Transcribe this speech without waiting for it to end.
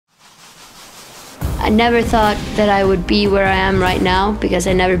I never thought that I would be where I am right now because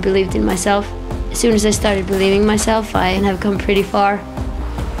I never believed in myself. As soon as I started believing myself, I have come pretty far.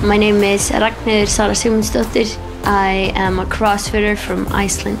 My name is Sara Sigmundsdóttir. I am a CrossFitter from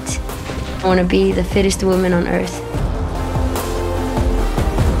Iceland. I want to be the fittest woman on earth.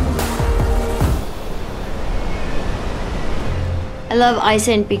 I love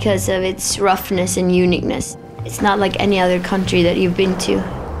Iceland because of its roughness and uniqueness. It's not like any other country that you've been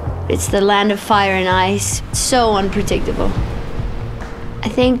to. It's the land of fire and ice, so unpredictable. I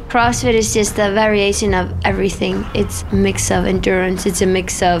think CrossFit is just a variation of everything. It's a mix of endurance, it's a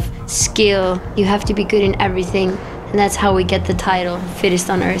mix of skill. You have to be good in everything, and that's how we get the title, fittest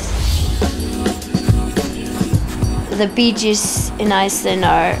on earth. The beaches in Iceland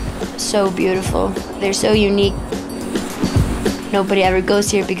are so beautiful. They're so unique. Nobody ever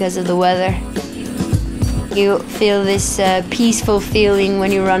goes here because of the weather. You feel this peaceful feeling when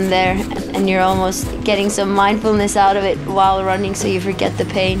you run there, and you're almost getting some mindfulness out of it while running, so you forget the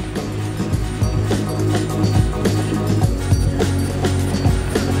pain.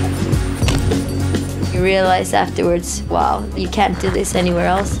 You realize afterwards, wow, you can't do this anywhere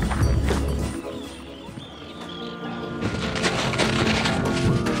else.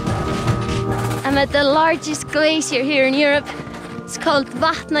 I'm at the largest glacier here in Europe. It's called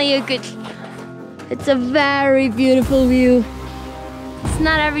Vatnajökull. It's a very beautiful view. It's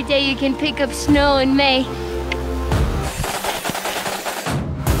not every day you can pick up snow in May.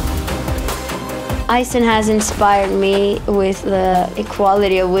 Iceland has inspired me with the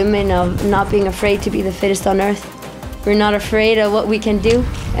equality of women, of not being afraid to be the fittest on earth. We're not afraid of what we can do,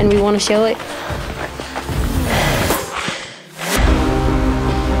 and we want to show it.